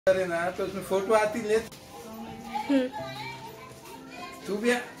करे ना तो उसमें फोटो आती ले। तू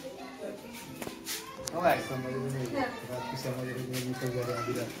भी समझ नहीं निकल जा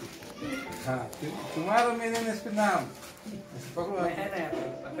अभी रात। हाँ तुम्हारा मेरे में इस पे नाम पकड़ो है ना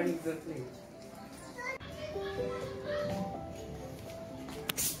पकड़ने की जरूरत नहीं।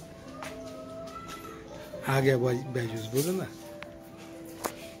 आ गया बैजूस बोलो ना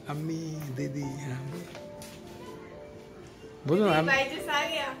अम्मी दीदी। हाँ बोलो ना बैजूस आ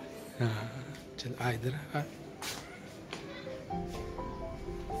गया। हाँ चल आ इधर आ।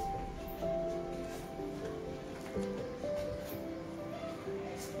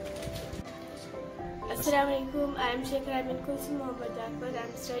 Assalamualaikum. I am Sheikh RAHIMIN KULSUM. I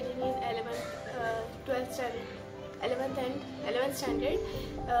am studying in 11th standard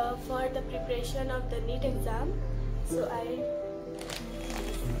for the preparation of the NEET exam. So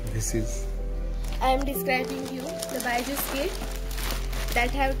I am describing you the BYJU'S kit that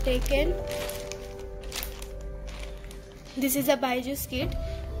I have taken. This is a BYJU'S kit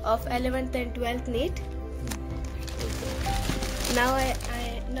of 11th and 12th NEET. Now I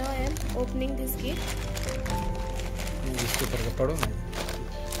am opening this kit.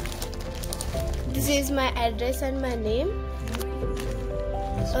 This is my address and my name.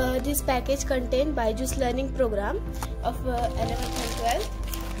 This package contains BYJU'S learning program of 11th and 12th.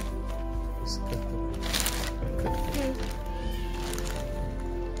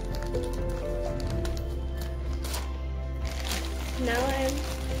 Now I am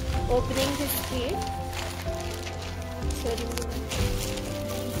opening this kit.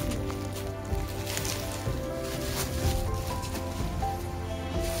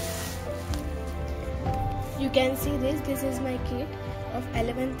 You can see this is my kit of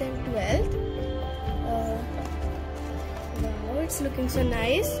 11th and 12th. Wow, it's looking so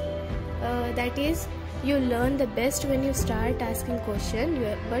nice. That is, you learn the best when you start asking question,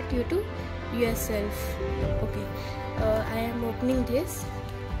 but you do yourself. Okay, I am opening this.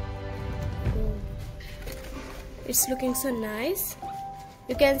 It's looking so nice.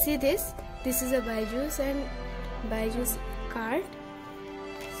 You can see this is a BYJU'S and BYJU'S card.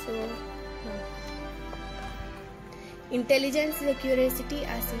 So intelligence is a curiosity,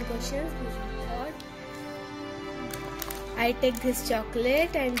 asking questions. This is what I take this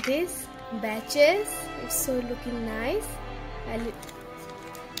chocolate and this batches. It's so looking nice. And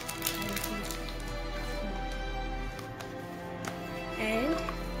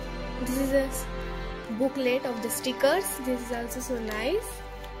this is a booklet of the stickers. This is also so nice.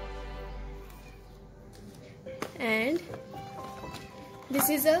 And this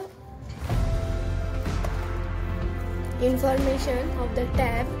is a information of the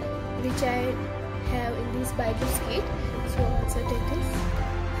tab which I have in this BYJU'S kit. So also take this.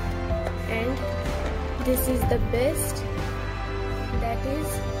 And this is the best. That is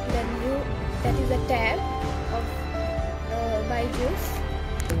the tab of BYJU'S.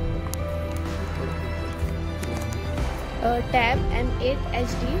 Tab M8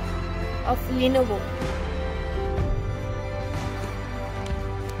 HD of Lenovo.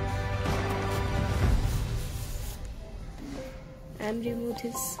 I am remove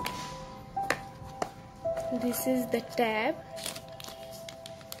this. This is the tab.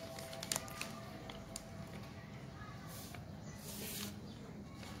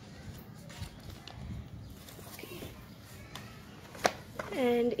 Okay.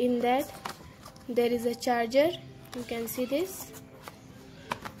 And in that there is a charger. You can see this,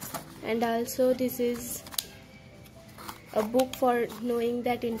 and also this is a book for knowing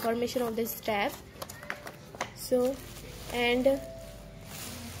that information of this tab. So, and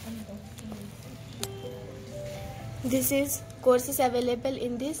this is courses available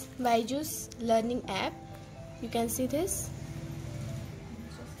in this BYJU'S learning app. You can see this,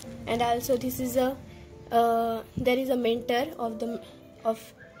 and also this is a there is a mentor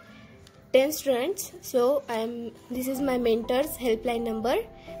of 10 students. So this is my mentor's helpline number.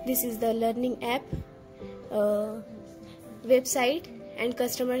 This is the learning app, website and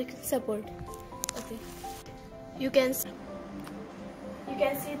customer support. Okay, you can see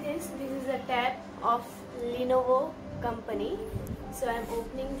this is a tab of Lenovo company. So I am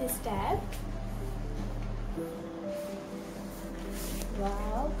opening this tab.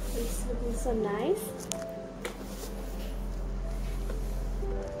 Wow, it's looking so nice.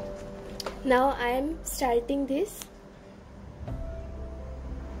 Now I am starting this.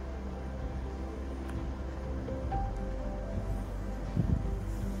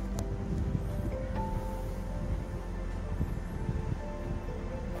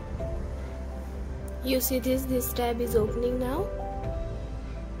 You see this tab is opening now.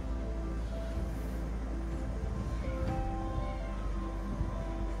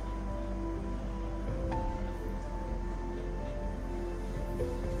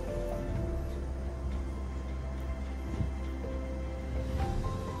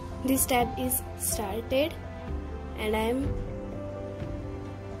 This tab is started and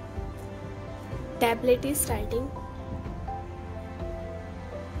tablet is starting.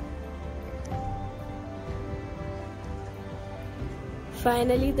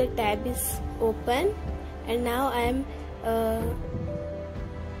 Finally the tab is open and now I am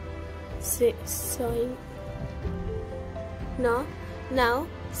showing. Now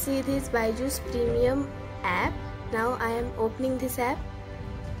see this BYJU'S Premium app. Now I am opening this app.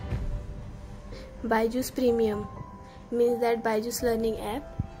 BYJU'S Premium means that BYJU'S learning app.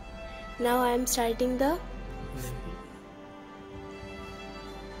 Now I am starting the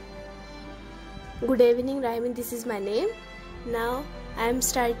Good evening Rahimin, this is my name. Now I am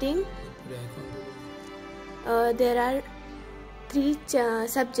starting. There are 3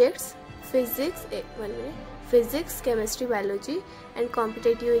 subjects: physics, physics, chemistry, biology, and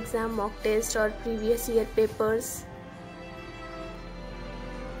competitive exam mock test or previous year papers.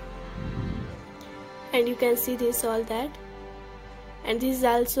 And you can see this, all that. And this is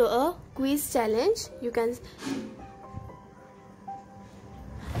also a quiz challenge. You can.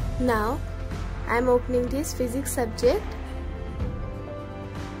 Now I am opening this physics subject.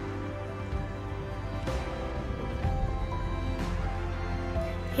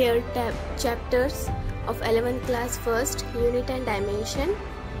 Here chapters of 11th class, first unit and dimension.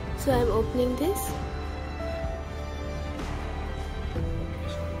 So I am opening this.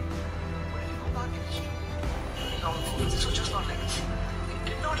 This was just not like this. It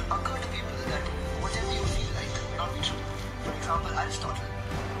did not occur to people that whatever you feel like may not be true. For example, Aristotle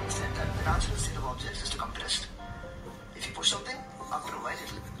said that the natural state of objects is to compress. If you push something, after a while it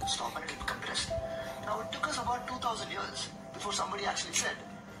will stop and it will be compressed. Now it took us about 2000 years before somebody actually said,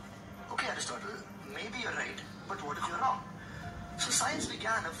 okay Aristotle, maybe you're right, but what if you're wrong? So science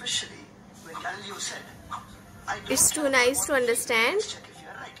began officially when Galileo said, It's too nice to understand. Let's check if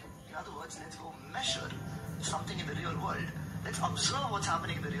you're right. In other words, let's go measure something in the real world. Let's observe what's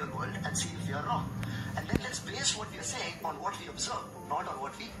happening in the real world and see if we are wrong. And then let's base what we are saying on what we observe, not on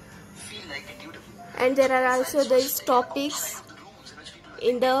what we feel like intuitively. And there are also these topics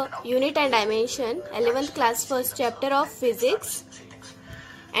in the unit and dimension, 11th class, first chapter of physics.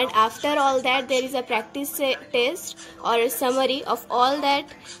 And after all that, there is a practice test or a summary of all that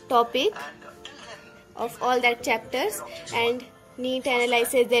topic, of all that chapters, and NEET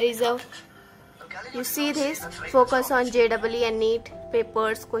analysis. There is a, you see this, focus on JEE and NEET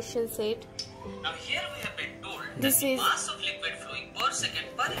papers, question set. Now here we have been told This that the is mass of liquid flowing per second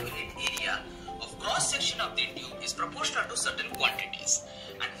per unit area of cross section of the tube is proportional to certain quantities,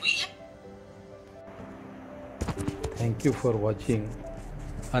 and we. Thank you for watching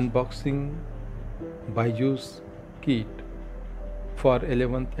unboxing BYJU'S kit for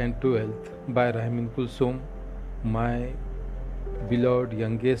 11th and 12th by RAHIMIN KULSUM, my beloved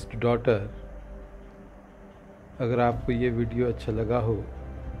youngest daughter. अगर आपको ये video अच्छा लगा हो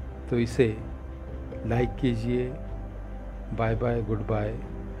तो इसे like कीजिए. Bye bye, good bye,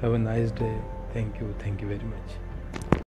 have a nice day. Thank you very much.